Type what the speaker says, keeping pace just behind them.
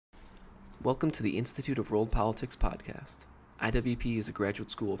Welcome to the Institute of World Politics podcast. IWP is a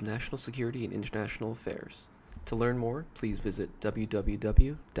graduate school of national security and international affairs. To learn more, please visit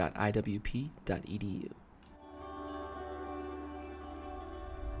www.iwp.edu.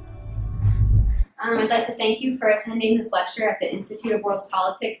 I'd like to thank you for attending this lecture at the Institute of World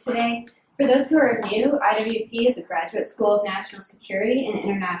Politics today. For those who are new, IWP is a graduate school of national security and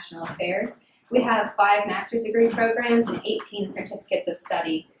international affairs. We have 5 master's degree programs and 18 certificates of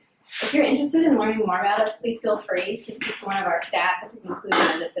study. If you're interested in learning more about us, please feel free to speak to one of our staff at the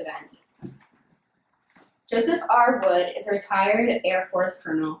conclusion of this event. Joseph R. Wood is a retired Air Force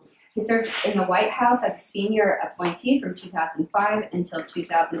colonel. He served in the White House as a senior appointee from 2005 until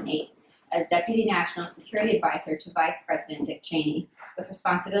 2008 as Deputy National Security Advisor to Vice President Dick Cheney, with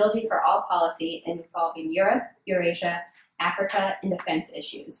responsibility for all policy involving Europe, Eurasia, Africa, and defense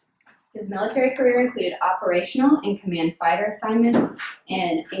issues. His military career included operational and command fighter assignments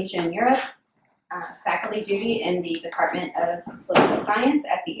in Asia and Europe, faculty duty in the Department of Political Science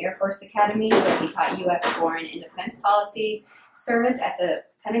at the Air Force Academy, where he taught U.S. foreign and defense policy, service at the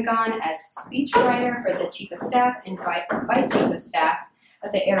Pentagon as speechwriter for the Chief of Staff and Vice Chief of Staff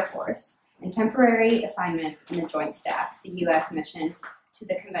of the Air Force, and temporary assignments in the Joint Staff, the U.S. mission to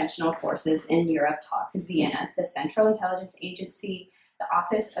the conventional forces in Europe talks in Vienna, the Central Intelligence Agency, the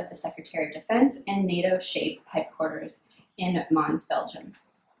Office of the Secretary of Defense, and NATO SHAPE Headquarters in Mons, Belgium.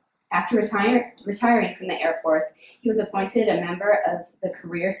 After retiring from the Air Force, he was appointed a member of the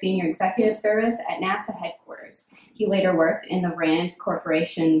Career Senior Executive Service at NASA Headquarters. He later worked in the RAND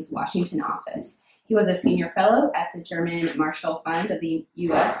Corporation's Washington office. He was a senior fellow at the German Marshall Fund of the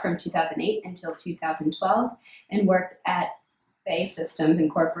U.S. from 2008 until 2012 and worked at BAE Systems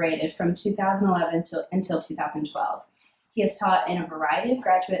Incorporated from 2011 until 2012. He has taught in a variety of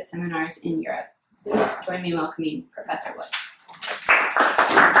graduate seminars in Europe. Please join me in welcoming Professor Wood.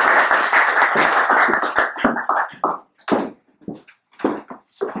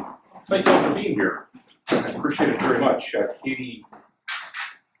 Thank you all for being here. I appreciate it very much. Katie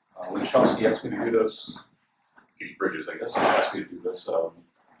Winchowski asked me to do this, Katie Bridges, I guess, asked me to do this a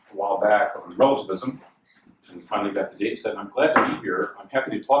while back on relativism, and we finally got the date set, and I'm glad to be here. I'm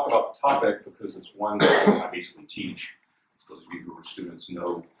happy to talk about the topic because it's one that I basically teach. So those of you who are students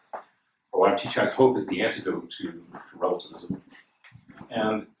know, or what I'm teaching, I hope, is the antidote to relativism.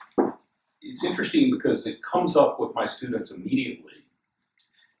 And it's interesting because it comes up with my students immediately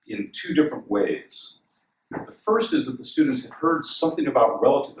in 2 different ways. The first is that the students have heard something about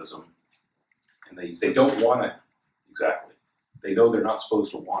relativism, and they don't want it exactly. They know they're not supposed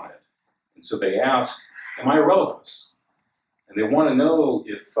to want it. And so they ask, am I a relativist? And they want to know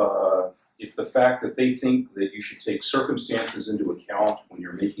if the fact that they think that you should take circumstances into account when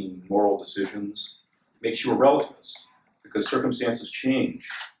you're making moral decisions makes you a relativist, because circumstances change,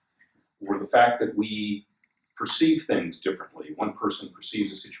 or the fact that we perceive things differently. One person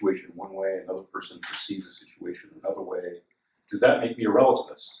perceives a situation one way, another person perceives a situation another way. Does that make me a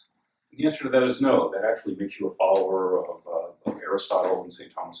relativist? And the answer to that is no. That actually makes you a follower of Aristotle and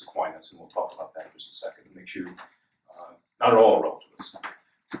St. Thomas Aquinas, and we'll talk about that in just a second. It makes you not at all a relativist.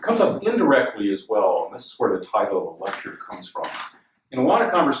 It comes up indirectly as well, and this is where the title of the lecture comes from. In a lot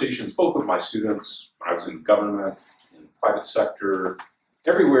of conversations, both with my students, when I was in government, in private sector,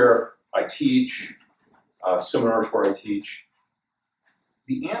 everywhere I teach, seminars where I teach,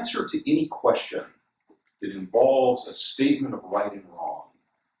 the answer to any question that involves a statement of right and wrong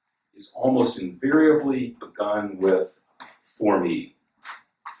is almost invariably begun with "for me,"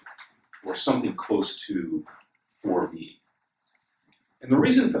 or something close to "for me." And the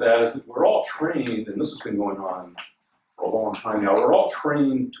reason for that is that we're all trained, and this has been going on for a long time now, we're all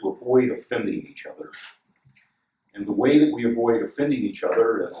trained to avoid offending each other. And the way that we avoid offending each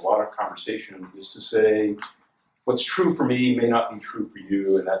other in a lot of conversation is to say, what's true for me may not be true for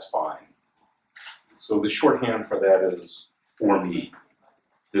you, and that's fine. So the shorthand for that is "for me."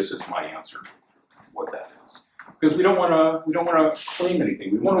 This is my answer to what that is. Because we don't want to claim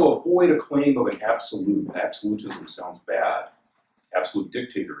anything. We want to avoid a claim of an absolute. Absolutism sounds bad. Absolute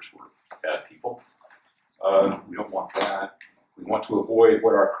dictators were bad people. We don't want that. We want to avoid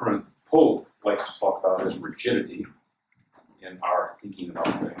what our current Pope likes to talk about as rigidity in our thinking about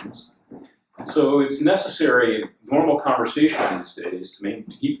things. And so it's necessary in normal conversation these days to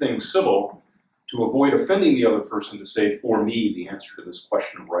keep things civil, to avoid offending the other person, to say, "for me, the answer to this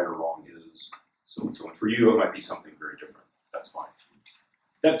question of right or wrong is so and so." And for you, it might be something very different. That's fine.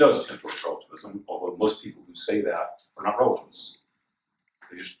 That does tend towards relativism, although most people who say that are not relativists.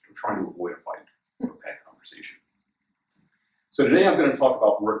 They just are trying to avoid a fight or a bad conversation. So today I'm going to talk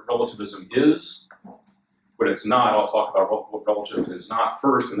about what relativism is, what it's not. I'll talk about what relative is not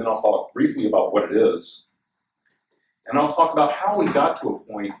first, and then I'll talk briefly about what it is. And I'll talk about how we got to a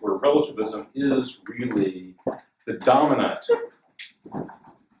point where relativism is really the dominant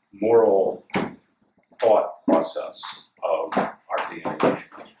moral thought process of our day and age.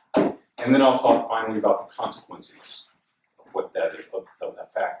 And then I'll talk finally about the consequences of what that is, of the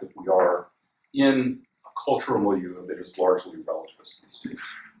fact that we are in a cultural milieu that is largely relativist these days.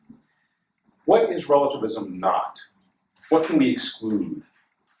 What is relativism not? What can we exclude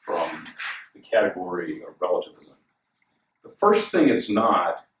from the category of relativism? The first thing it's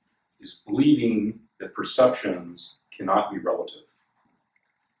not is believing that perceptions cannot be relative.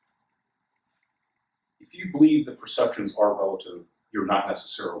 If you believe that perceptions are relative, you're not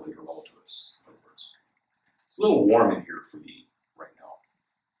necessarily a relativist, in other words. It's a little warm in here for me right now.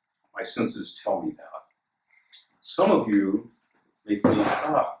 My senses tell me that. Some of you may think,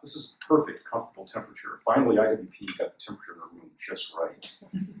 this is perfect, comfortable temperature. Finally, IWP got the temperature in the room just right.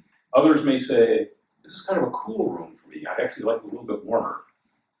 Others may say, this is kind of a cool room for me. I'd actually like it a little bit warmer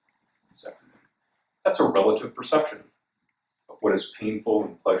this afternoon. That's a relative perception of what is painful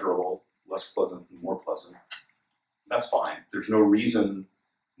and pleasurable, less pleasant and more pleasant. That's fine. There's no reason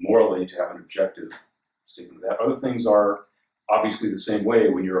morally to have an objective statement of that. Other things are obviously the same way.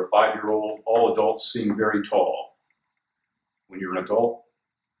 When you're a 5-year-old, all adults seem very tall. When you're an adult,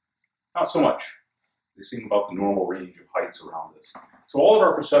 not so much. They seem about the normal range of heights around us. So all of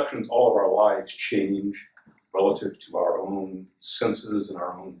our perceptions, all of our lives change relative to our own senses and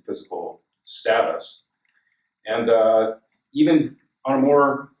our own physical status. And even on a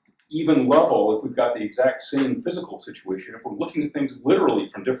more even level, if we've got the exact same physical situation, if we're looking at things literally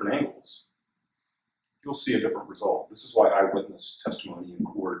from different angles, you'll see a different result. This is why eyewitness testimony in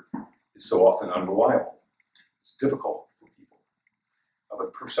court is so often unreliable. It's difficult for people,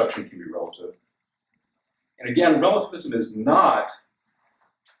 but perception can be relative. And again, relativism is not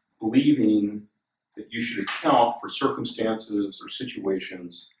believing that you should account for circumstances or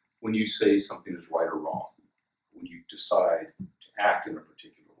situations when you say something is right or wrong, when you decide to act in a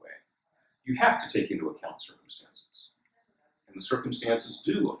particular way. You have to take into account circumstances. And the circumstances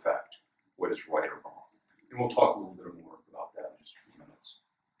do affect what is right or wrong. And we'll talk a little bit more about that in just a few minutes.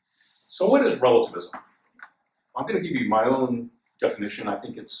 So what is relativism? I'm going to give you my own definition. I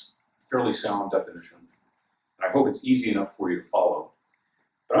think it's a fairly sound definition. And I hope it's easy enough for you to follow.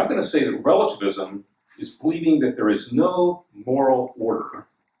 But I'm going to say that relativism is believing that there is no moral order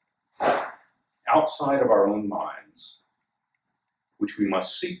outside of our own minds, which we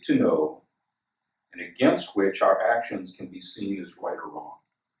must seek to know, and against which our actions can be seen as right or wrong.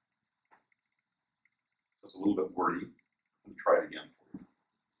 So it's a little bit wordy. Let me try it again for you.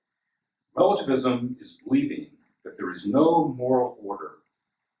 Relativism is believing that there is no moral order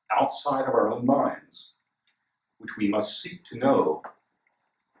outside of our own minds, which we must seek to know,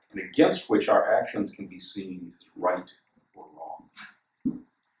 and against which our actions can be seen as right or wrong. In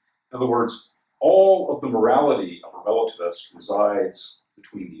other words, all of the morality of a relativist resides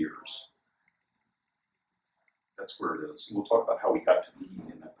between the ears. That's where it is. And we'll talk about how we got to be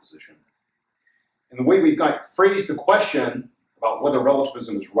in that position. And the way we've phrased the question about whether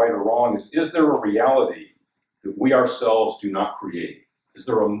relativism is right or wrong is there a reality that we ourselves do not create? Is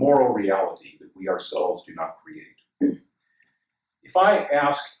there a moral reality that we ourselves do not create? If I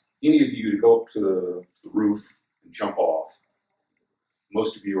ask any of you to go up to the roof and jump off,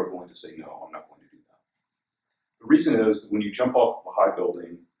 most of you are going to say, no, I'm not going to do that. The reason is that when you jump off of a high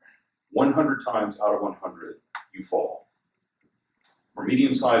building, 100 times out of 100, you fall. For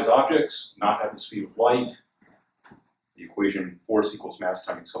medium-sized objects, not at the speed of light, the equation force equals mass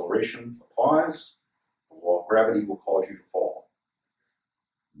times acceleration applies. The law of gravity will cause you to fall.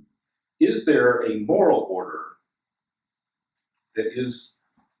 Is there a moral order that is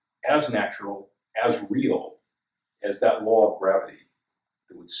as natural, as real as that law of gravity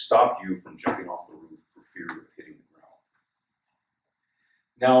that would stop you from jumping off the roof for fear of hitting the ground?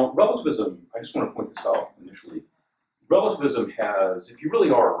 Now, relativism, I just want to point this out initially. Relativism has, if you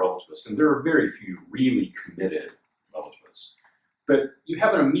really are a relativist, and there are very few really committed relativists, but you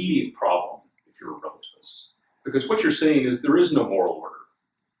have an immediate problem if you're a relativist. Because what you're saying is there is no moral order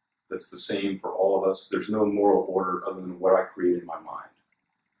that's the same for all of us. There's no moral order other than what I create in my mind.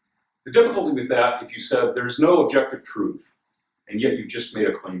 The difficulty with that, if you said there's no objective truth, and yet you've just made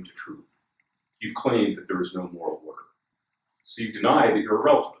a claim to truth, you've claimed that there is no moral order. So you deny that you're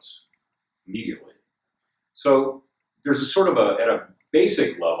a relativist immediately. So there's a sort of at a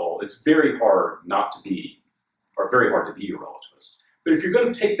basic level, it's very hard not to be, or very hard to be a relativist. But if you're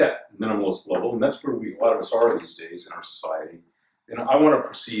going to take that minimalist level, and that's where a lot of us are these days in our society, then I want to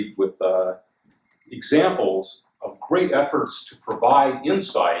proceed with examples of great efforts to provide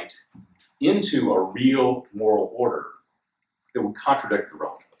insight into a real moral order that would contradict the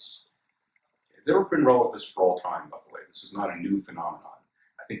relativists. There have been relativists for all time, by the way. This is not a new phenomenon.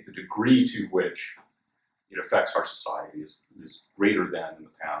 I think the degree to which it affects our society is greater than in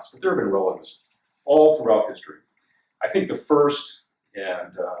the past, but there have been relativists all throughout history. I think the first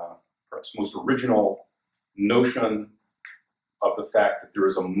and perhaps most original notion of the fact that there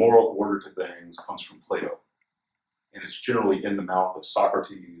is a moral order to things comes from Plato. And it's generally in the mouth of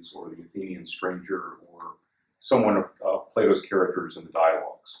Socrates or the Athenian stranger or someone of Plato's characters in the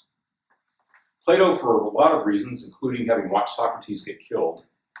dialogues. Plato, for a lot of reasons, including having watched Socrates get killed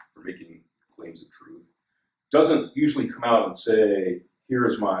for making claims of truth, doesn't usually come out and say, here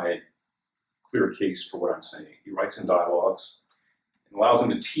is my clear case for what I'm saying. He writes in dialogues and allows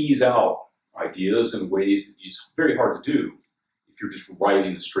them to tease out ideas in ways that is very hard to do if you're just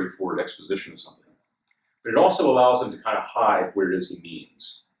writing a straightforward exposition of something. But it also allows him to kind of hide what it is he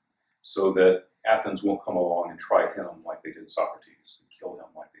means, so that Athens won't come along and try him like they did Socrates, and kill him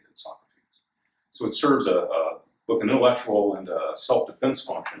like they did Socrates. So it serves both an intellectual and a self-defense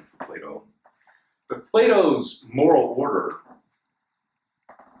function for Plato. But Plato's moral order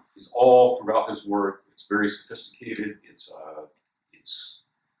is all throughout his work. It's very sophisticated. It's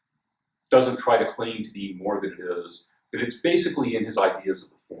doesn't try to claim to be more than it is, but it's basically in his ideas of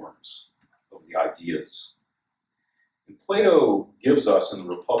the forms, of the ideas. And Plato gives us in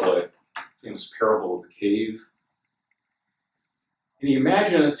the Republic the famous parable of the cave. And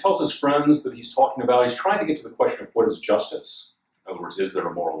he tells his friends that he's talking about, he's trying to get to the question of what is justice. In other words, is there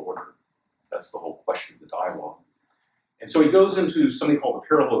a moral order? That's the whole question of the dialogue. And so he goes into something called the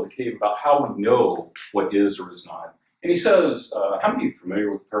parable of the cave about how we know what is or is not. And he says, how many of you are familiar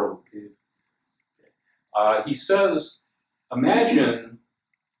with the parable of the cave? Okay. He says, imagine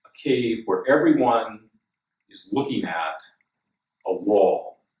a cave where everyone is looking at a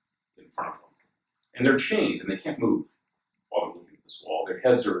wall in front of them. And they're chained and they can't move while they're looking at this wall. Their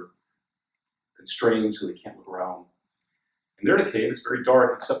heads are constrained so they can't look around. And they're in a cave, it's very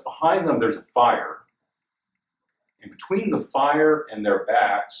dark, except behind them there's a fire. And between the fire and their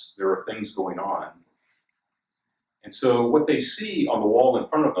backs, there are things going on. And so what they see on the wall in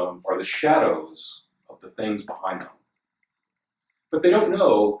front of them are the shadows of the things behind them. But they don't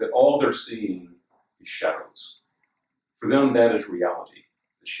know that all they're seeing is shadows. For them, that is reality,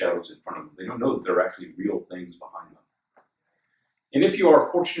 the shadows in front of them. They don't know that there are actually real things behind them. And if you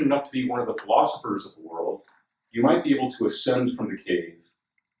are fortunate enough to be one of the philosophers of the world, you might be able to ascend from the cave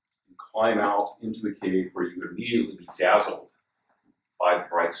and climb out into the cave where you would immediately be dazzled by the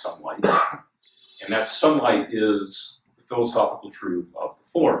bright sunlight. And that sunlight is the philosophical truth of the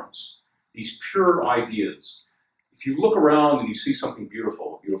forms, these pure ideas. If you look around and you see something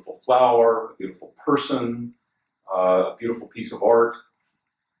beautiful, a beautiful flower, a beautiful person, a beautiful piece of art,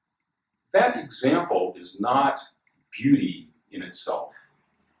 that example is not beauty in itself.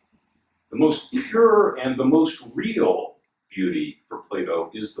 The most pure and the most real beauty for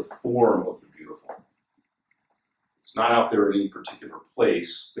Plato is the form of the beautiful. It's not out there in any particular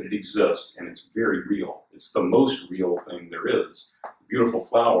place, but it exists and it's very real. It's the most real thing there is. The beautiful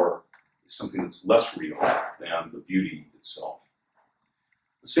flower is something that's less real than the beauty itself.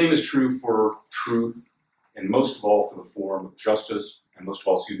 The same is true for truth, and most of all for the form of justice, and most of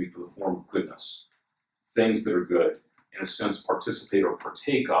all, for the form of goodness. Things that are good, in a sense, participate or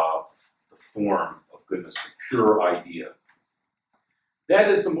partake of the form of goodness, the pure idea. That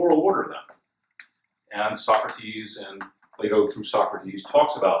is the moral order then. And Socrates and Plato through Socrates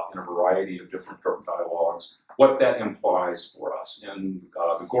talks about in a variety of different dialogues what that implies for us. In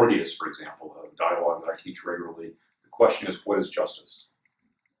the Gorgias, for example, a dialogue that I teach regularly, the question is, what is justice?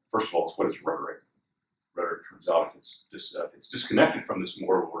 First of all, it's what is rhetoric. Rhetoric turns out it's disconnected from this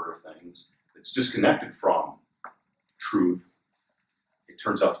moral order of things. It's disconnected from truth. It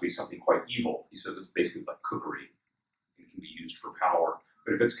turns out to be something quite evil. He says it's basically like cookery. It can be used for power.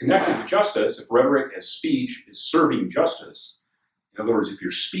 But if it's connected to justice, if rhetoric as speech is serving justice, in other words, if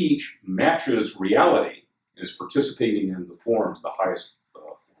your speech matches reality and is participating in the forms, the highest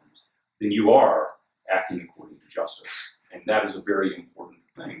forms, then you are acting according to justice. And that is a very important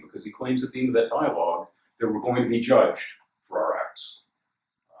thing, because he claims at the end of that dialogue that we're going to be judged for our acts.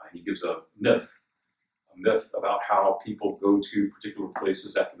 And he gives a myth about how people go to particular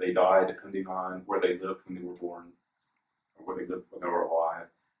places after they die, depending on where they lived when they were born, or where they lived when they were alive.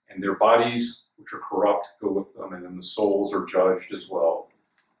 And their bodies, which are corrupt, go with them, and then the souls are judged as well.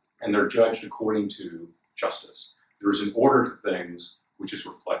 And they're judged according to justice. There is an order to things which is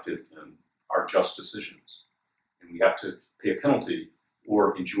reflected in our just decisions. And we have to pay a penalty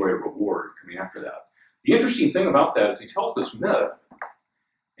or enjoy a reward coming after that. The interesting thing about that is he tells this myth,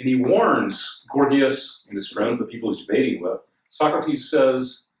 and he warns Gorgias and his friends, the people he's debating with. Socrates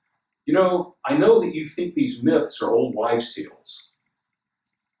says, you know, I know that you think these myths are old wives' tales,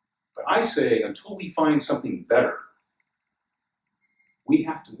 but I say until we find something better, we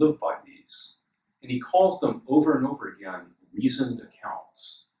have to live by these. And he calls them over and over again reasoned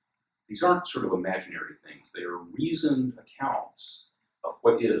accounts. These aren't sort of imaginary things. They are reasoned accounts of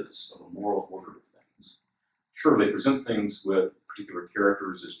what is, of a moral order of things. Sure, they present things with particular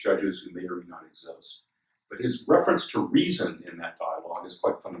characters as judges who may or may not exist. But his reference to reason in that dialogue is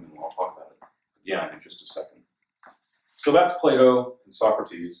quite fundamental. I'll talk about it again in just a second. So that's Plato and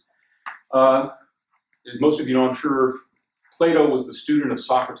Socrates. As most of you know, I'm sure, Plato was the student of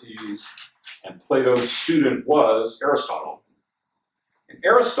Socrates, and Plato's student was Aristotle. And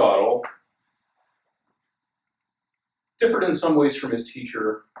Aristotle differed in some ways from his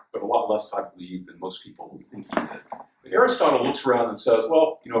teacher, but a lot less, I believe, than most people think he did. But Aristotle looks around and says,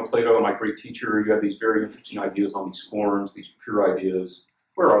 well, you know, Plato, my great teacher, you have these very interesting ideas on these forms, these pure ideas.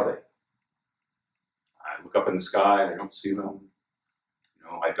 Where are they? I look up in the sky and I don't see them. You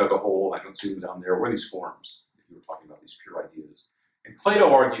know, I dug a hole, I don't see them down there. Where are these forms that you were talking about, these pure ideas? And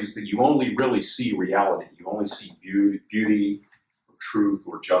Plato argues that you only really see reality. You only see beauty, or truth,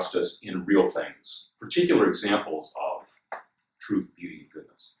 or justice in real things. Particular examples of truth, beauty, and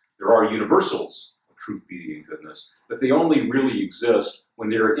goodness. There are universals of truth, beauty, and goodness, but they only really exist when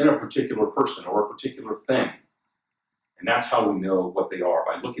they're in a particular person or a particular thing. And that's how we know what they are,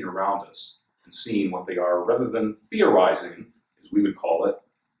 by looking around us and seeing what they are, rather than theorizing, as we would call it,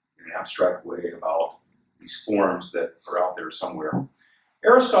 in an abstract way about these forms that are out there somewhere.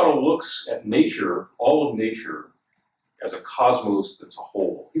 Aristotle looks at nature, all of nature, as a cosmos that's a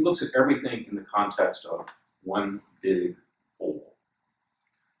whole. He looks at everything in the context of one big whole.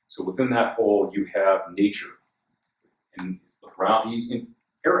 So within that whole, you have nature. And look around.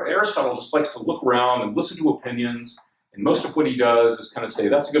 Aristotle just likes to look around and listen to opinions, and most of what he does is kind of say,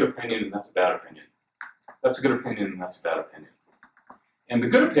 that's a good opinion and that's a bad opinion. That's a good opinion and that's a bad opinion. And the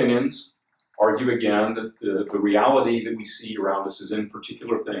good opinions argue again that the reality that we see around us is in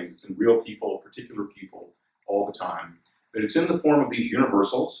particular things. It's in real people, particular people, all the time. But it's in the form of these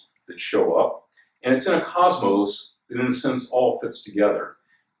universals that show up, and it's in a cosmos that in a sense all fits together.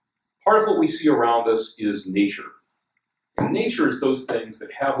 Part of what we see around us is nature. And nature is those things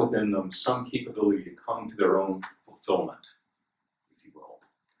that have within them some capability to come to their own fulfillment, if you will.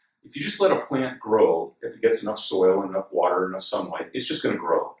 If you just let a plant grow, if it gets enough soil and enough water, enough sunlight, it's just going to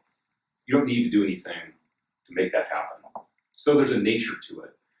grow. You don't need to do anything to make that happen. So there's a nature to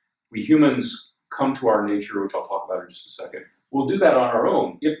it. We humans come to our nature, which I'll talk about in just a second. We'll do that on our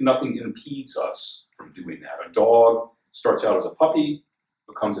own if nothing impedes us from doing that. A dog starts out as a puppy,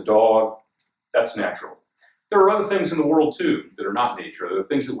 becomes a dog. That's natural. There are other things in the world too that are not nature. There are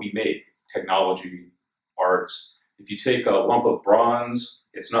things that we make, technology, arts. If you take a lump of bronze,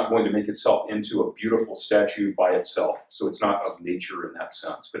 it's not going to make itself into a beautiful statue by itself. So it's not of nature in that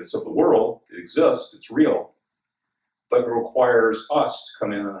sense, but it's of the world. It exists, it's real. But it requires us to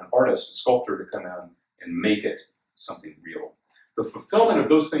come in, an artist, a sculptor to come in and make it something real. The fulfillment of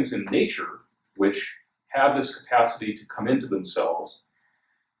those things in nature, which have this capacity to come into themselves,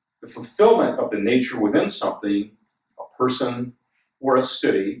 the fulfillment of the nature within something, a person or a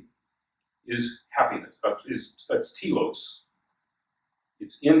city, is happiness. That's telos.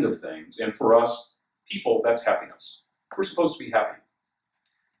 It's end of things. And for us, people, that's happiness. We're supposed to be happy.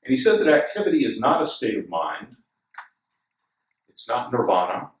 And he says that activity is not a state of mind. It's not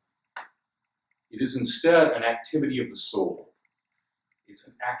nirvana. It is instead an activity of the soul. It's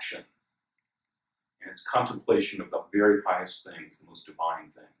an action. And it's contemplation of the very highest things, the most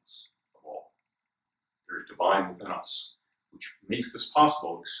divine things of all. There's divine within us, which makes this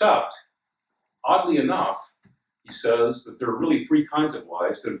possible, except, oddly enough, he says that there are really three kinds of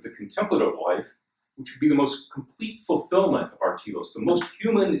lives. There's the contemplative life, which would be the most complete fulfillment of our telos, the most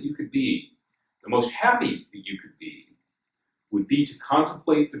human that you could be, the most happy that you could be, would be to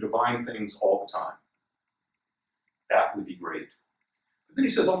contemplate the divine things all the time. That would be great. But then he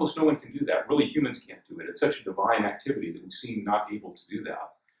says almost no one can do that. Really, humans can't do it. It's such a divine activity that we seem not able to do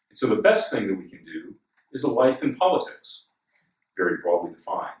that. And so the best thing that we can do is a life in politics, very broadly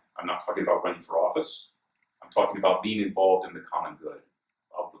defined. I'm not talking about running for office. I'm talking about being involved in the common good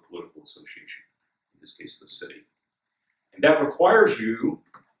of the political association, in this case, the city. And that requires you,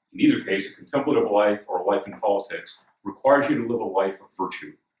 in either case, a contemplative life or a life in politics, requires you to live a life of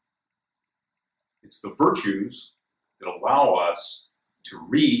virtue. It's the virtues that allow us to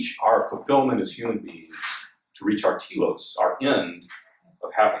reach our fulfillment as human beings, to reach our telos, our end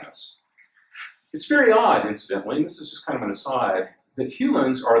of happiness. It's very odd, incidentally, and this is just kind of an aside, that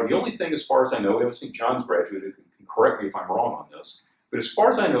humans are the only thing, as far as I know, we have a St. John's graduate who can correct me if I'm wrong on this, but as far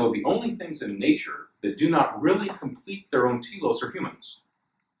as I know, the only things in nature that do not really complete their own telos are humans.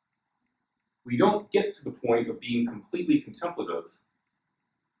 We don't get to the point of being completely contemplative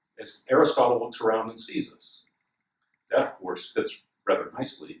as Aristotle looks around and sees us. That, of course, fits rather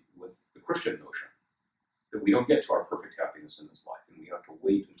nicely with the Christian notion that we don't get to our perfect happiness in this life, and we have to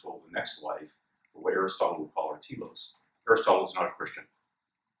wait until the next life for what Aristotle would call our telos. Aristotle is not a Christian.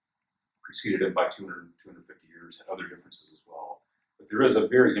 Preceded him by 250 years, had other differences as well. But there is a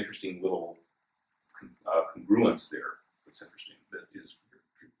very interesting little congruence there that's interesting, that is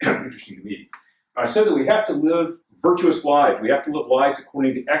interesting to me. I said that we have to live virtuous lives. We have to live lives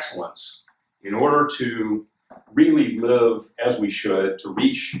according to excellence in order to really live as we should, to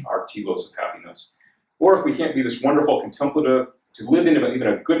reach our telos of happiness. Or if we can't be this wonderful contemplative, to live even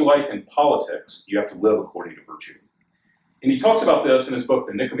a good life in politics, you have to live according to virtue. And he talks about this in his book,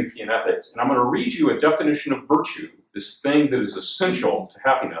 The Nicomachean Ethics. And I'm going to read you a definition of virtue, this thing that is essential to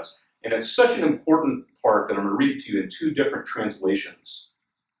happiness. And it's such an important part that I'm going to read it to you in two different translations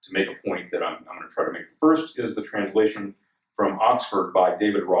to make a point that I'm going to try to make. The first is the translation from Oxford by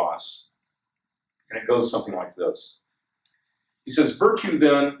David Ross. And it goes something like this. He says, virtue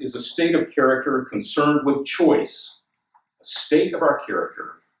then is a state of character concerned with choice. A state of our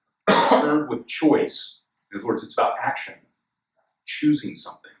character concerned with choice. In other words, it's about action, choosing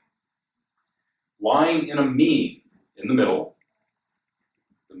something. Lying in a mean in the middle,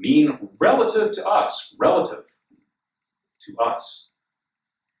 the mean relative to us.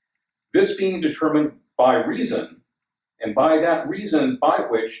 This being determined by reason, and by that reason by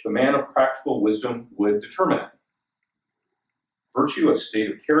which the man of practical wisdom would determine it. Virtue, a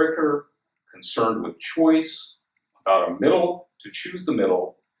state of character, concerned with choice, about a middle, to choose the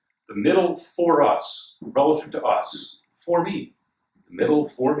middle for us, relative to us, for me, the middle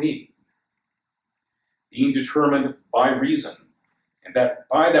for me. Being determined by reason, and that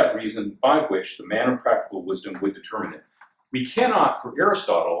by that reason by which the man of practical wisdom would determine it. We cannot, for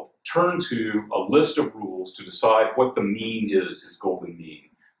Aristotle, turn to a list of rules to decide what the mean is, his golden mean.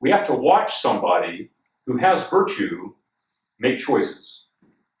 We have to watch somebody who has virtue make choices.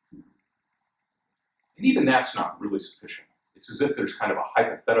 And even that's not really sufficient. It's as if there's kind of a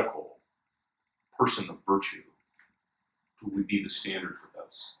hypothetical person of virtue who would be the standard for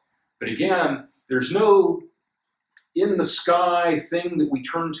this. But again, there's no in the sky thing that we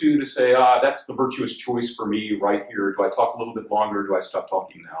turn to say, that's the virtuous choice for me right here. Do I talk a little bit longer? Do I stop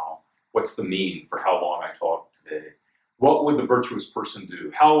talking now? What's the mean for how long I talk today? What would the virtuous person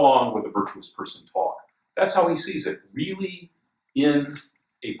do? How long would the virtuous person talk? That's how he sees it. Really in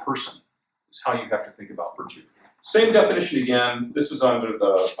a person is how you have to think about virtue. Same definition again. This is under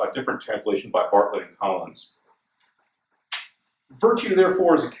a different translation by Bartlett and Collins. Virtue,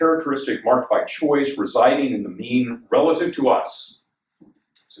 therefore, is a characteristic marked by choice, residing in the mean relative to us.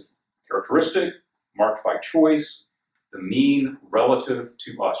 It's a characteristic marked by choice, the mean relative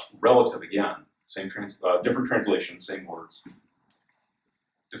to us. Relative again, different translation, same words.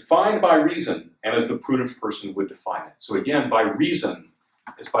 Defined by reason, and as the prudent person would define it. So again, by reason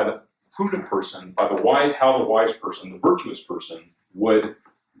is by the prudent person, by how the wise person, the virtuous person, would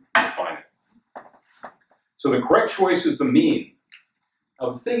define it. So the correct choice is the mean. Now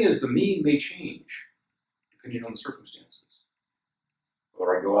the thing is, the mean may change depending on the circumstances.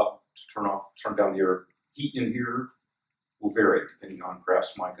 Whether I go out to turn down the heat in here will vary depending on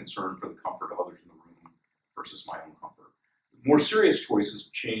perhaps my concern for the comfort of others in the room versus my own comfort. More serious choices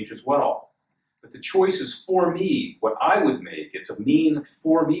change as well. But the choice is for me, what I would make. It's a mean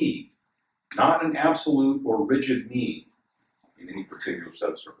for me, not an absolute or rigid mean in any particular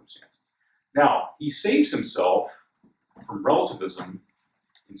set of circumstances. Now, he saves himself from relativism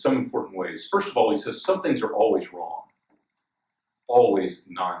in some important ways. First of all, he says some things are always wrong, always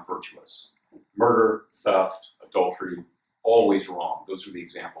non-virtuous. Murder, theft, adultery, always wrong. Those are the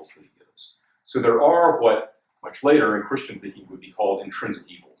examples that he gives. So there are what much later in Christian thinking would be called intrinsic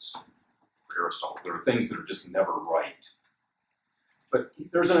evils for Aristotle. There are things that are just never right. But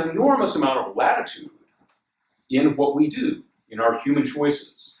there's an enormous amount of latitude in what we do, in our human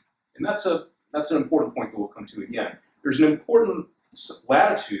choices. And that's an important point that we'll come to again. There's an important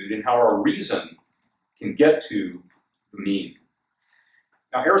latitude in how our reason can get to the mean.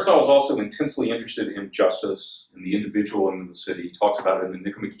 Now, Aristotle is also intensely interested in justice, in the individual and in the city. He talks about it in the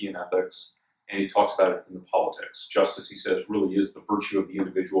Nicomachean Ethics, and he talks about it in the politics. Justice, he says, really is the virtue of the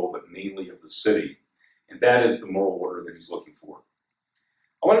individual, but mainly of the city. And that is the moral order that he's looking for.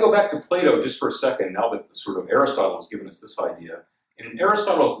 I want to go back to Plato just for a second, now that the sort of Aristotle has given us this idea. In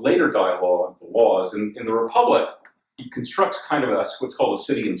Aristotle's later dialogue, The Laws, in the Republic, he constructs kind of what's called a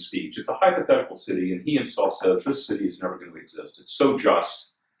city in speech. It's a hypothetical city, and he himself says this city is never going to exist. It's so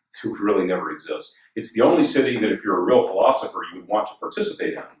just to really never exist. It's the only city that if you're a real philosopher, you would want to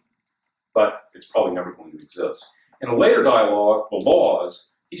participate in, but it's probably never going to exist. In a later dialogue, The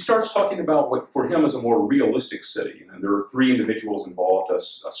Laws, he starts talking about what for him is a more realistic city. And there are three individuals involved, a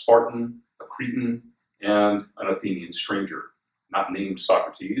Spartan, a Cretan, and an Athenian stranger, not named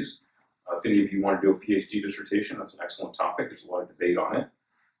Socrates. If any of you want to do a PhD dissertation, that's an excellent topic. There's a lot of debate on it.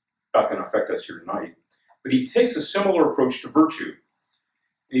 Not going to affect us here tonight. But he takes a similar approach to virtue.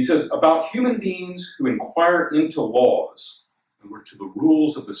 And he says, about human beings who inquire into laws, and to the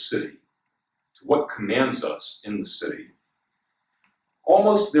rules of the city, to what commands us in the city.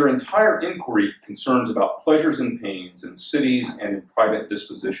 Almost their entire inquiry concerns about pleasures and pains in cities and in private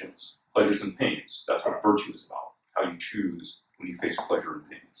dispositions. Pleasures and pains, that's what virtue is about, how you choose when you face pleasure and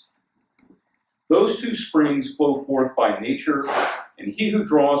pains. Those two springs flow forth by nature, and he who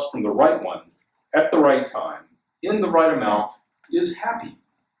draws from the right one, at the right time, in the right amount, is happy.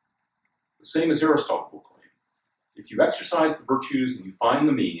 The same as Aristotle will claim. If you exercise the virtues and you find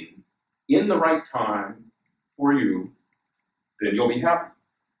the mean, in the right time for you, then you'll be happy.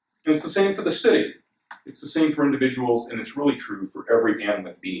 And it's the same for the city. It's the same for individuals, and it's really true for every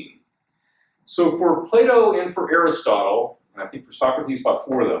animate being. So for Plato and for Aristotle, and I think for Socrates, about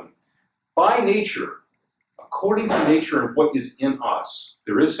four of them, by nature, according to nature and what is in us,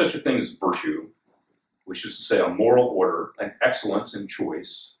 there is such a thing as virtue, which is to say a moral order, an excellence in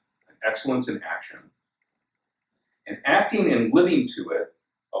choice, an excellence in action. And acting and living to it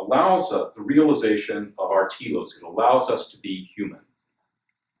allows us the realization of our telos. It allows us to be human,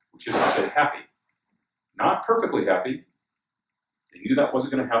 which is to say happy. Not perfectly happy. They knew that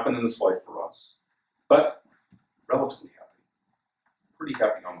wasn't going to happen in this life for us, but relatively happy. Pretty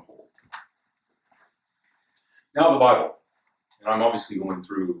happy on the whole. Now the Bible. And I'm obviously going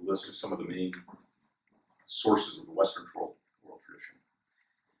through a list of some of the main sources of the Western world tradition.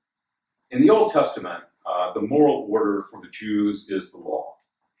 In the Old Testament, the moral order for the Jews is the law.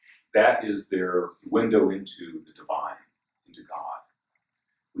 That is their window into the divine, into God.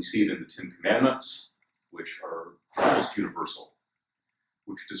 We see it in the Ten Commandments, which are almost universal,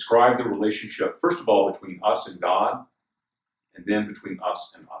 which describe the relationship, first of all, between us and God, and then between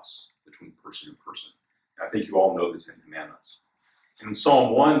us and us, between person and person. And I think you all know the Ten Commandments. And in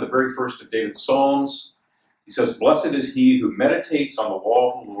Psalm 1, the very first of David's Psalms, he says, "Blessed is he who meditates on the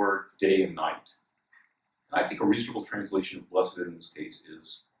law of the Lord day and night." And I think a reasonable translation of blessed in this case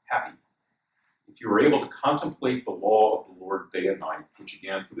is happy. If you are able to contemplate the law of the Lord day and night, which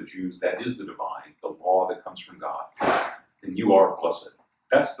again for the Jews, that is the divine, the law that comes from God, then you are blessed.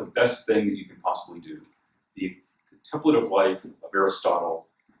 That's the best thing that you can possibly do. The contemplative life of Aristotle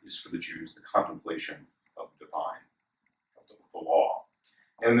is for the Jews, the contemplation of the divine, of the law.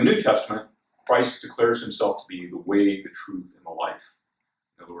 And in the New Testament, Christ declares himself to be the way, the truth, and the life.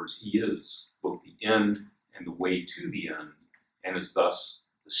 In other words, he is both the end and the way to the end, and is thus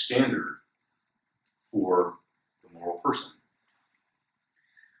the standard for the moral person.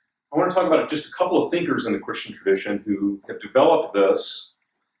 I want to talk about just a couple of thinkers in the Christian tradition who have developed this,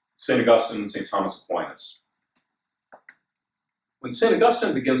 St. Augustine and St. Thomas Aquinas. When St.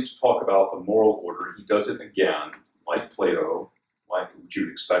 Augustine begins to talk about the moral order, he does it again, like Plato, like what you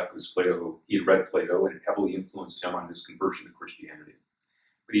would expect, because he had read Plato and it heavily influenced him on his conversion to Christianity.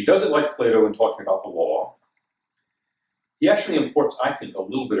 But he does it like Plato in talking about the law. He actually imports, I think, a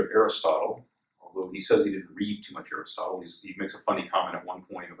little bit of Aristotle, although he says he didn't read too much Aristotle. He makes a funny comment at one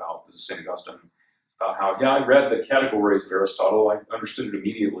point about, this is St. Augustine, about how, yeah, I read the categories of Aristotle, I understood it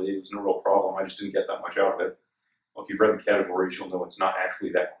immediately, it was no real problem, I just didn't get that much out of it. Well, if you've read the categories, you'll know it's not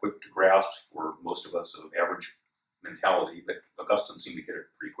actually that quick to grasp for most of us of average mentality, but Augustine seemed to get it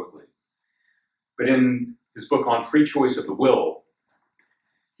pretty quickly. But in his book on free choice of the will,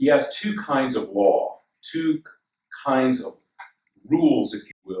 he has two kinds of law, two kinds of rules, if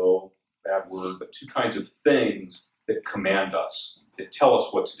you will, bad word, but two kinds of things that command us, that tell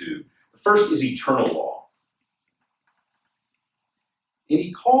us what to do. The first is eternal law. And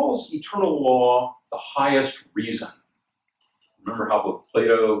he calls eternal law the highest reason. Remember how both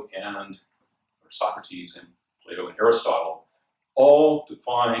Plato and Socrates and Plato and Aristotle all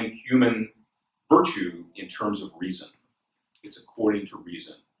define human virtue in terms of reason. It's according to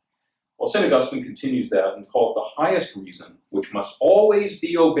reason. Well, St. Augustine continues that and calls the highest reason, which must always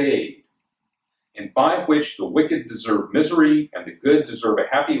be obeyed, and by which the wicked deserve misery and the good deserve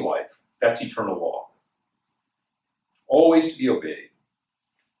a happy life, that's eternal law. Always to be obeyed.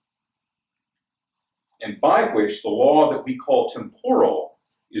 and by which the law that we call temporal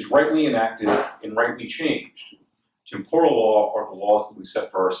is rightly enacted and rightly changed. Temporal law are the laws that we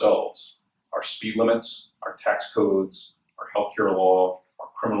set for ourselves. Our speed limits, our tax codes, our healthcare law, our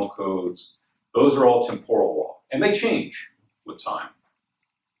criminal codes, those are all temporal law, and they change with time.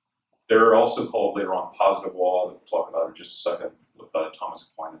 They're also called later on positive law that we'll talk about in just a second with Thomas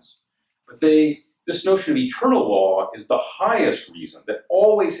Aquinas. But this notion of eternal law is the highest reason that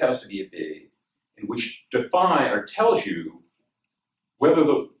always has to be obeyed, in which define or tells you whether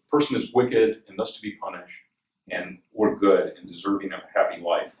the person is wicked and thus to be punished, or good and deserving of a happy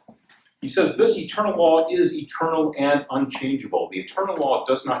life. He says this eternal law is eternal and unchangeable. The eternal law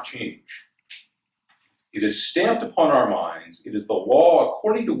does not change. It is stamped upon our minds. It is the law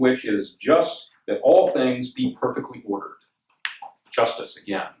according to which it is just that all things be perfectly ordered. Justice,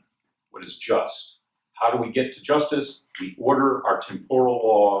 again. What is just? How do we get to justice? We order our temporal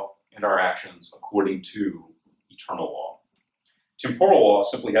law and our actions according to eternal law. Temporal law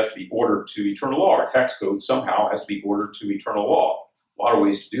simply has to be ordered to eternal law. Our tax code somehow has to be ordered to eternal law. A lot of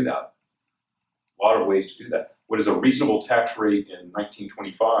ways to do that. What is a reasonable tax rate in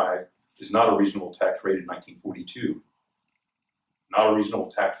 1925 is not a reasonable tax rate in 1942. Not a reasonable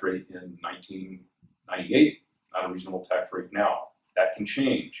tax rate in 1998. Not a reasonable tax rate now. That can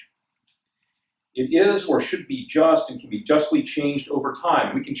change. It is or should be just and can be justly changed over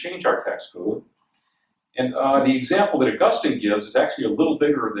time. We can change our tax code. And the example that Augustine gives is actually a little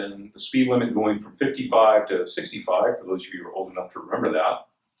bigger than the speed limit going from 55 to 65, for those of you who are old enough to remember that.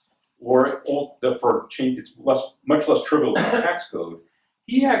 Or for change, it's much less trivial than the tax code.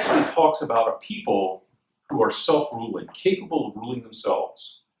 He actually talks about a people who are self-ruling, capable of ruling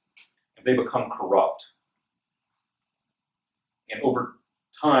themselves, and they become corrupt. And over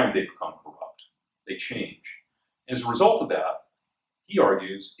time, they become corrupt. They change. As a result of that, he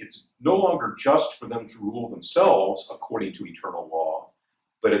argues it's no longer just for them to rule themselves according to eternal law,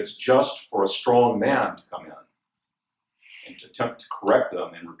 but it's just for a strong man to come in and to attempt to correct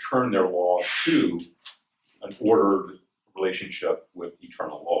them and return their laws to an ordered relationship with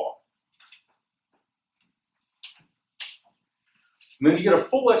eternal law. And then you get a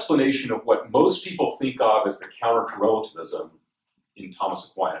full explanation of what most people think of as the counter to relativism in Thomas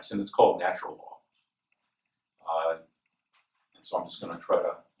Aquinas, and it's called natural law. And so I'm just going to try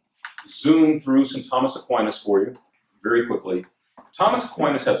to zoom through some Thomas Aquinas for you very quickly. Thomas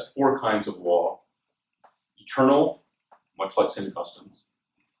Aquinas has four kinds of law: eternal, much like St. Augustine's;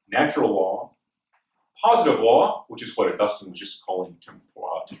 natural law; positive law, which is what Augustine was just calling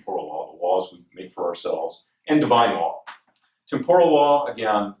temporal law, the laws we make for ourselves; and divine law. Temporal law,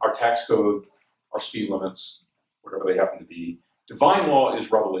 again, our tax code, our speed limits, whatever they happen to be. Divine law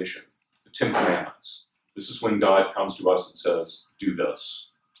is revelation, the 10 Commandments. This is when God comes to us and says, do this,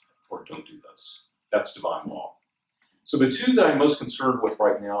 or don't do this. That's divine law. So the two that I'm most concerned with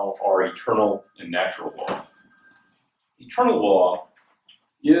right now are eternal and natural law. Eternal law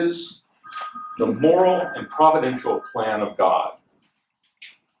is the moral and providential plan of God.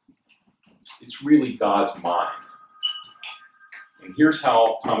 It's really God's mind. And here's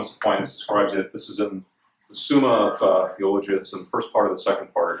how Thomas Aquinas describes it. This is in the Summa of Theologia. It's in the first part of the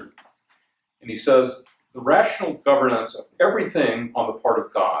second part. And he says, the rational governance of everything on the part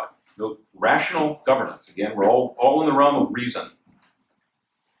of God. The rational governance, again, we're all in the realm of reason.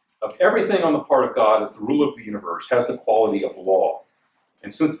 Of everything on the part of God as the ruler of the universe has the quality of law.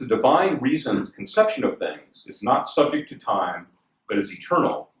 And since the divine reason's conception of things is not subject to time, but is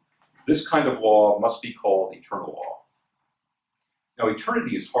eternal, this kind of law must be called eternal law. Now,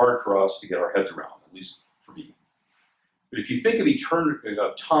 eternity is hard for us to get our heads around, at least for me. But if you think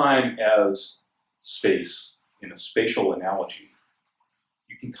of time as space in a spatial analogy,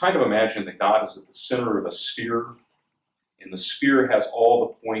 you can kind of imagine that God is at the center of a sphere, and the sphere has all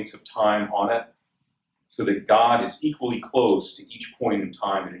the points of time on it, so that God is equally close to each point in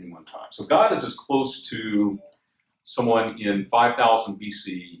time at any one time. So God is as close to someone in 5000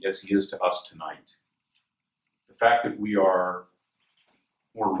 BC as he is to us tonight. The fact that we are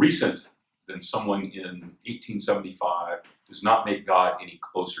more recent than someone in 1875 does not make God any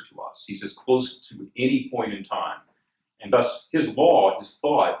closer to us. He's as close to any point in time. And thus, his law, his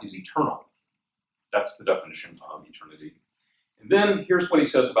thought, is eternal. That's the definition of eternity. And then here's what he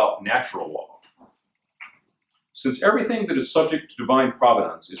says about natural law. Since everything that is subject to divine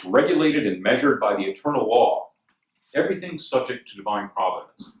providence is regulated and measured by the eternal law, everything subject to divine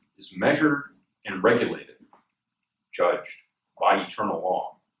providence is measured and regulated, judged by eternal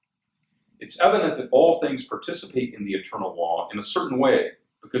law. It's evident that all things participate in the eternal law in a certain way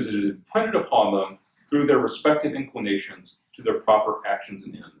because it is imprinted upon them through their respective inclinations to their proper actions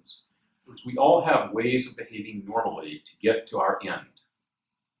and ends. words, we all have ways of behaving normally to get to our end,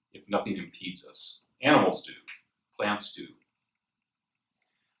 if nothing impedes us. Animals do, plants do.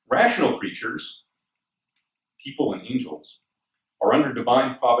 Rational creatures, people and angels, are under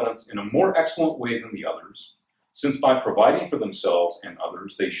divine providence in a more excellent way than the others, since by providing for themselves and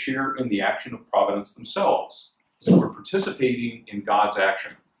others, they share in the action of providence themselves. So we're participating in God's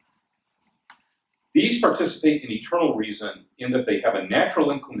action. These participate in eternal reason in that they have a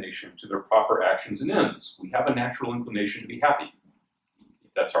natural inclination to their proper actions and ends. We have a natural inclination to be happy,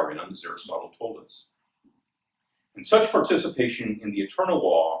 if that's our end, as Aristotle told us. And such participation in the eternal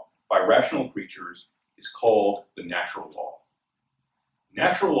law by rational creatures is called the natural law.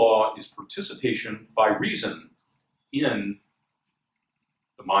 Natural law is participation by reason in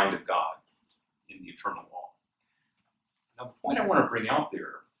the mind of God, in the eternal law. Now, the point I want to bring out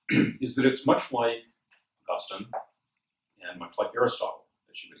there is that it's much like Augustine and much like Aristotle,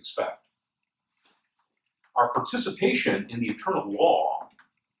 as you would expect. Our participation in the eternal law,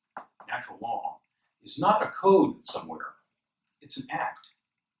 natural law, is not a code somewhere. It's an act.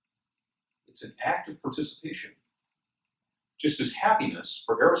 It's an act of participation. Just as happiness,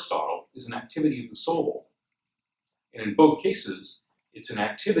 for Aristotle, is an activity of the soul. And in both cases, it's an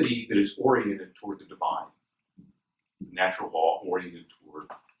activity that is oriented toward the divine. The natural law oriented toward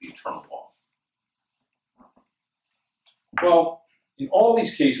the eternal law. Well, in all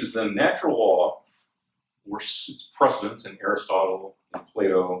these cases, then, natural law, or precedents in Aristotle, and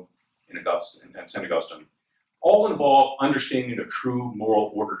Plato, and Augustine, and St. Augustine, all involve understanding a true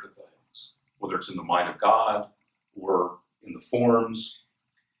moral order to things, whether it's in the mind of God or in the forms.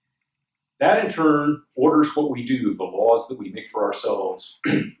 That, in turn, orders what we do, the laws that we make for ourselves,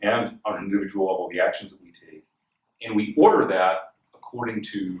 and on an individual level, the actions that we take. And we order that according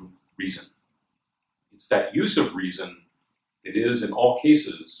to reason. It's that use of reason that is, in all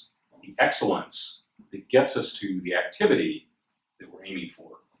cases, the excellence that gets us to the activity that we're aiming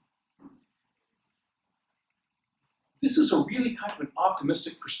for. This is a really kind of an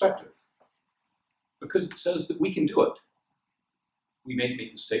optimistic perspective because it says that we can do it. We may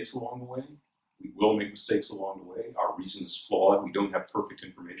make mistakes along the way. We will make mistakes along the way. Our reason is flawed. We don't have perfect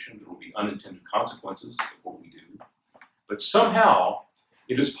information. There will be unintended consequences of what we do. But somehow,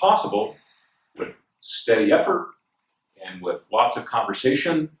 it is possible, with steady effort and with lots of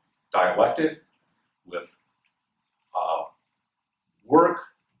conversation, dialectic, with work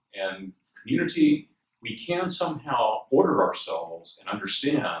and community, we can somehow order ourselves and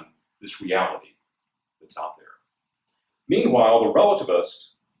understand this reality that's out there. Meanwhile, the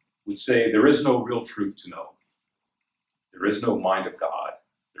relativist would say there is no real truth to know. There is no mind of God.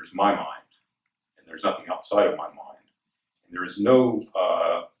 There's my mind, and there's nothing outside of my mind. And there is no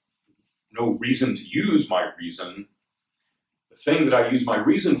reason to use my reason. The thing that I use my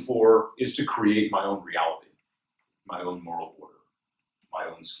reason for is to create my own reality, my own moral order, my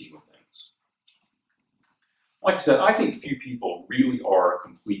own scheme of things. Like I said, I think few people really are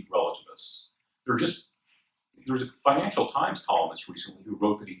complete relativists. There was a Financial Times columnist recently who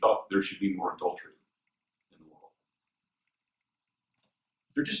wrote that he thought there should be more adultery in the world.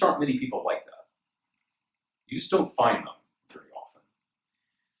 There just aren't many people like that. You just don't find them very often.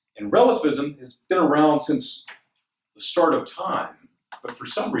 And relativism has been around since the start of time, but for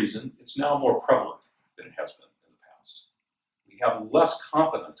some reason, it's now more prevalent than it has been in the past. We have less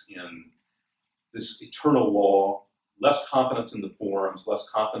confidence in this eternal law, less confidence in the forms, less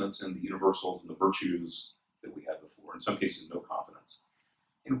confidence in the universals and the virtues that we had before, in some cases no confidence.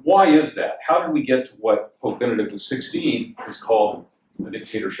 And why is that? How did we get to what Pope Benedict XVI has called the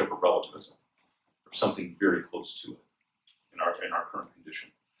dictatorship of relativism, or something very close to it in our current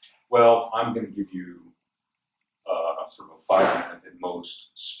condition? Well, I'm going to give you sort of a 5-minute at most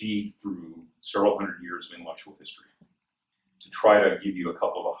speed through several hundred years of intellectual history to try to give you a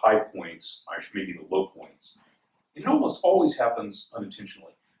couple of the high points, maybe the low points. And it almost always happens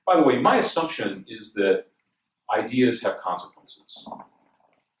unintentionally. By the way, my assumption is that ideas have consequences.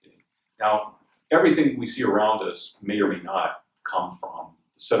 Now, everything we see around us may or may not come from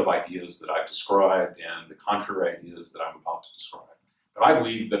the set of ideas that I've described and the contrary ideas that I'm about to describe. But I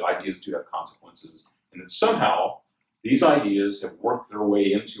believe that ideas do have consequences, and that somehow these ideas have worked their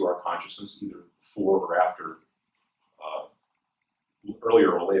way into our consciousness, either before or after,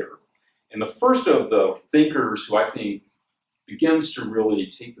 earlier or later. And the first of the thinkers who I think begins to really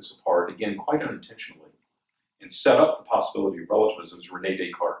take this apart, again, quite unintentionally, and set up the possibility of relativism is René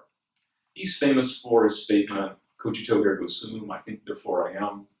Descartes. He's famous for his statement, cogito ergo sum, I think therefore I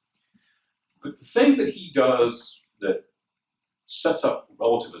am. But the thing that he does that sets up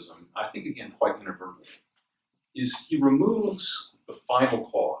relativism, I think again quite inadvertently, is he removes the final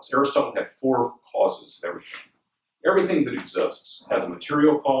cause. Aristotle had 4 causes of everything. Everything that exists has a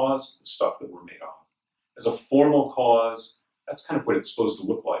material cause, the stuff that we're made of. As a formal cause, that's kind of what it's supposed to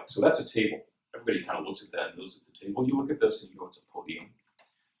look like. So that's a table. Everybody kind of looks at that and knows it's a table. You look at this and you know it's a podium.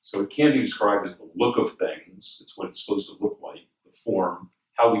 So it can be described as the look of things. It's what it's supposed to look like, the form,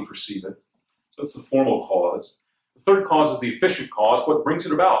 how we perceive it. So that's the formal cause. The third cause is the efficient cause, what brings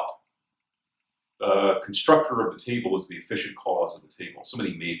it about. The constructor of the table is the efficient cause of the table.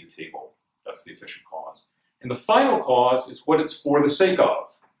 Somebody made the table. That's the efficient cause. And the final cause is what it's for the sake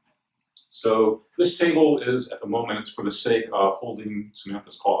of. So this table is, at the moment, it's for the sake of holding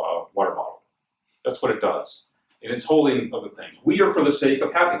Samantha's water bottle. That's what it does. And it's holding other things. We are for the sake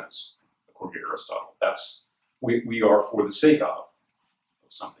of happiness, according to Aristotle. That's, we are for the sake of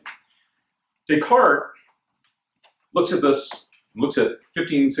something. Descartes looks at this, looks at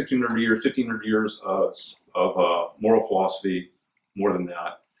 1500 years of moral philosophy, more than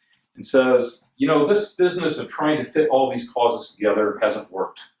that, and says, you know, this business of trying to fit all these causes together hasn't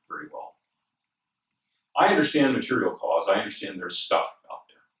worked very well. I understand material cause. I understand there's stuff out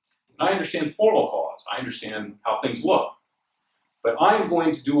there. And I understand formal cause. I understand how things look. But I'm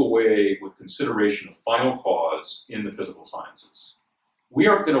going to do away with consideration of final cause in the physical sciences. We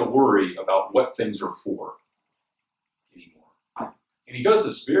aren't going to worry about what things are for anymore. And he does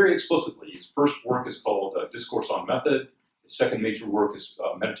this very explicitly. His first work is called Discourse on Method. His second major work is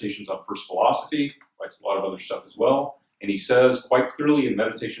Meditations on First Philosophy. Writes a lot of other stuff as well. And he says quite clearly in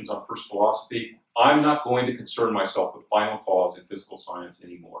Meditations on First Philosophy, I'm not going to concern myself with final cause in physical science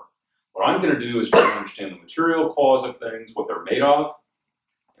anymore. What I'm going to do is try to understand the material cause of things, what they're made of,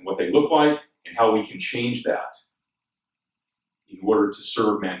 and what they look like, and how we can change that in order to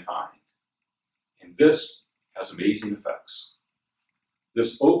serve mankind. And this has amazing effects.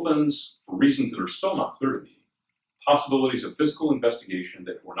 This opens, for reasons that are still not clear to me, possibilities of physical investigation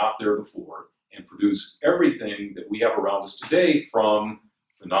that were not there before, and produce everything that we have around us today, from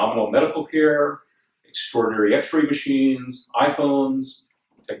phenomenal medical care, extraordinary x-ray machines, iPhones,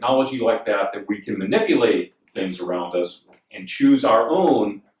 technology like that, that we can manipulate things around us and choose our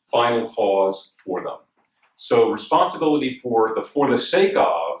own final cause for them. So responsibility for the sake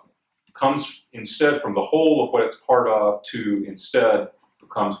of comes instead from the whole of what it's part of to instead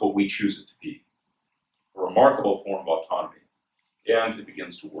becomes what we choose it to be. A remarkable form of autonomy. And it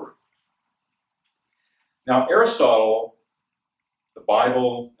begins to work. Now, Aristotle, the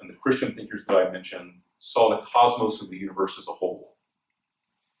Bible, and the Christian thinkers that I mentioned saw the cosmos of the universe as a whole,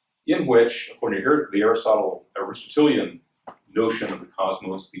 in which, according to the Aristotelian notion of the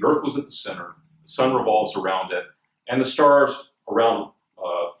cosmos, the Earth was at the center, the sun revolves around it, and the stars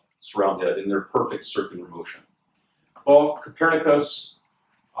surround it in their perfect circular motion. Well, Copernicus,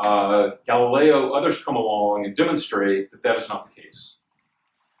 Galileo, others come along and demonstrate that that is not the case.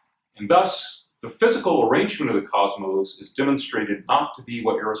 And thus, the physical arrangement of the cosmos is demonstrated not to be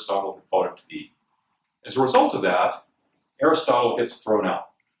what Aristotle had thought it to be. As a result of that, Aristotle gets thrown out.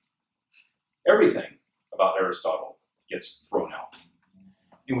 Everything about Aristotle gets thrown out.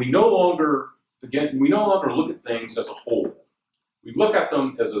 And we no longer look at things as a whole. We look at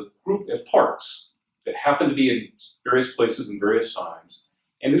them as a group, as parts that happen to be in various places and various times,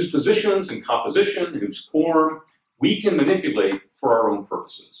 and whose positions and composition, whose form, we can manipulate for our own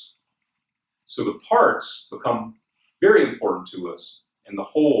purposes. So the parts become very important to us, and the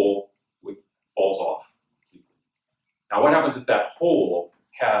whole falls off completely. Now, what happens if that whole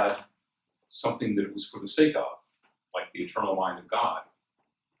had something that it was for the sake of, like the eternal mind of God?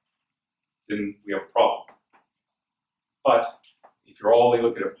 Then we have a problem. But if you're only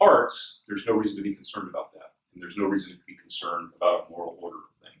looking at parts, there's no reason to be concerned about that. And there's no reason to be concerned about a moral order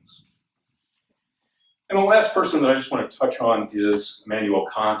of things. And the last person that I just want to touch on is Immanuel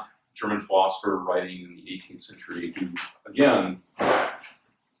Kant, German philosopher writing in the 18th century, who, again,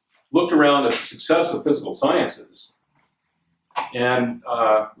 looked around at the success of physical sciences and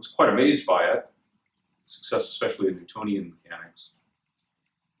was quite amazed by it, success especially in Newtonian mechanics,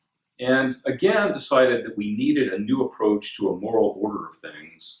 and again decided that we needed a new approach to a moral order of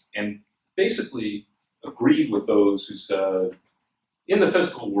things, and basically agreed with those who said, in the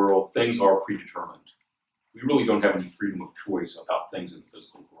physical world, things are predetermined. We really don't have any freedom of choice about things in the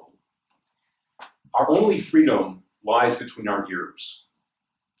physical world. Our only freedom lies between our ears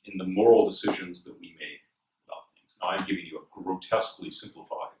in the moral decisions that we make about things. Now, I'm giving you a grotesquely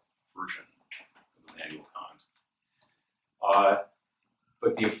simplified version of Immanuel Kant.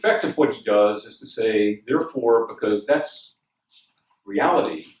 But the effect of what he does is to say, therefore, because that's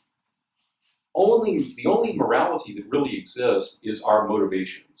reality, the only morality that really exists is our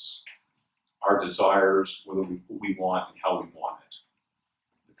motivations, our desires, what we want and how we want it.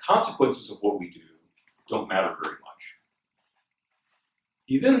 consequences of what we do don't matter very much.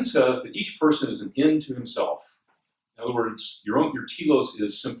 He then says that each person is an end to himself. In other words, your telos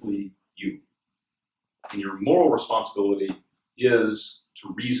is simply you. And your moral responsibility is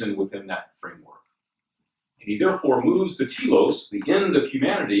to reason within that framework. And he therefore moves the telos, the end of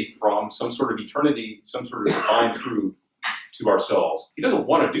humanity, from some sort of eternity, some sort of divine truth, to ourselves. He doesn't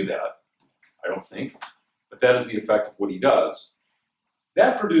want to do that, I don't think, but that is the effect of what he does.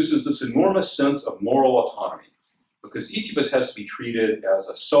 That produces this enormous sense of moral autonomy, because each of us has to be treated as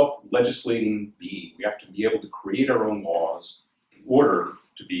a self-legislating being. We have to be able to create our own laws in order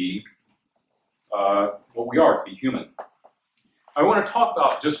to be what we are, to be human. I want to talk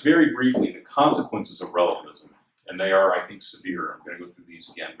about, just very briefly, the consequences of relativism, and they are, I think, severe. I'm going to go through these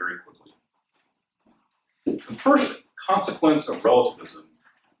again very quickly. The first consequence of relativism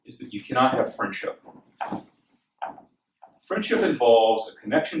is that you cannot have friendship. Friendship involves a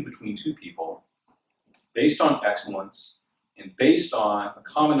connection between two people based on excellence and based on a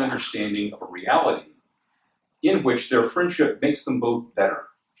common understanding of a reality in which their friendship makes them both better,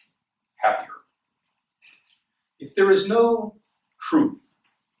 happier. If there is no truth,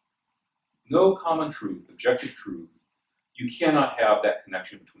 no common truth, objective truth, you cannot have that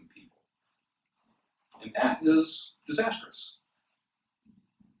connection between people. And that is disastrous.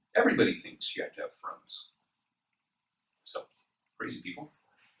 Everybody thinks you have to have friends. So, crazy people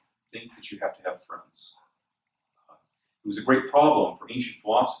think that you have to have friends. It was a great problem for ancient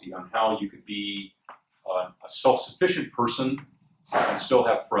philosophy on how you could be a self-sufficient person and still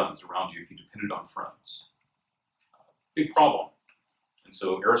have friends around you if you depended on friends. Big problem. And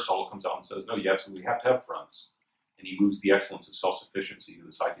so Aristotle comes out and says, no, you absolutely have to have friends. And he moves the excellence of self-sufficiency to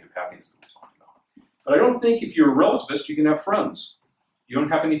this idea of happiness that we're talking about. But I don't think if you're a relativist, you can have friends. You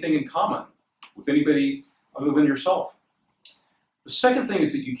don't have anything in common with anybody other than yourself. The second thing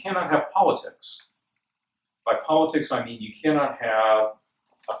is that you cannot have politics. By politics, I mean you cannot have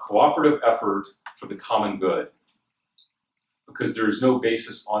a cooperative effort for the common good, because there is no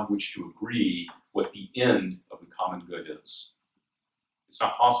basis on which to agree what the end of the common good is. It's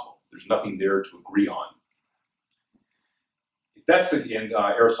not possible. There's nothing there to agree on. If that's the end,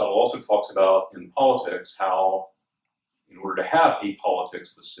 Aristotle also talks about in politics how in order to have a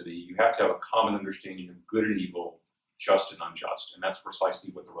politics of the city, you have to have a common understanding of good and evil, just and unjust. And that's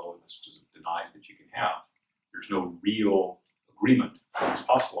precisely what the relativist denies that you can have. There's no real agreement that's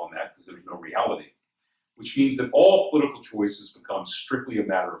possible on that because there's no reality, which means that all political choices become strictly a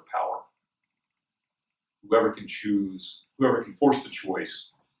matter of power. Whoever can force the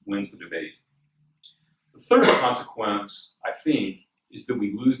choice wins the debate. The third consequence, I think, is that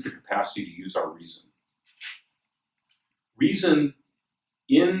we lose the capacity to use our reason. Reason,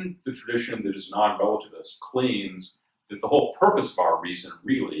 in the tradition that is non-relativist, claims that the whole purpose of our reason,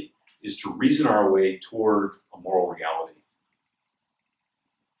 really, is to reason our way toward a moral reality.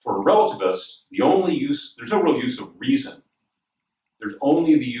 For a relativist, there's no real use of reason. There's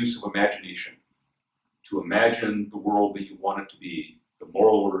only the use of imagination, to imagine the world that you want it to be, the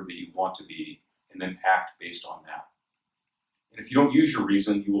moral order that you want to be, and then act based on that. And if you don't use your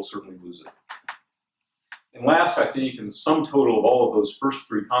reason, you will certainly lose it. And last, I think, in the sum total of all of those first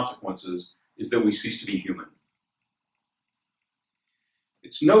three consequences, is that we cease to be human.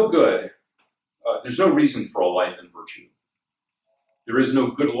 It's no good. There's no reason for a life in virtue. There is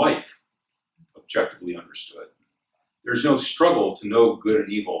no good life, objectively understood. There's no struggle to know good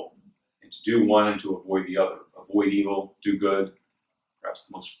and evil, and to do one and to avoid the other. Avoid evil, do good, perhaps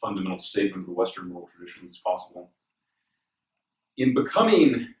the most fundamental statement of the Western moral tradition that's possible. In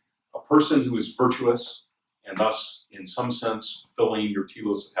becoming a person who is virtuous, and thus, in some sense, fulfilling your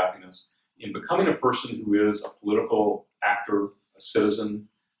telos of happiness, in becoming a person who is a political actor, a citizen,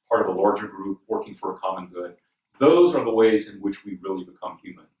 part of a larger group, working for a common good, those are the ways in which we really become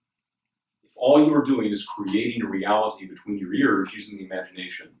human. If all you are doing is creating a reality between your ears using the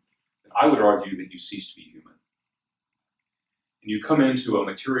imagination, then I would argue that you cease to be human. And you come into a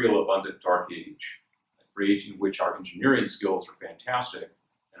material abundant dark age, an age in which our engineering skills are fantastic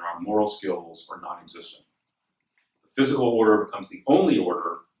and our moral skills are non-existent. The physical order becomes the only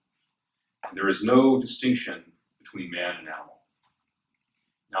order, and there is no distinction between man and animal.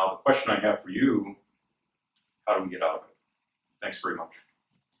 Now, the question I have for you, how do we get out of it? Thanks very much.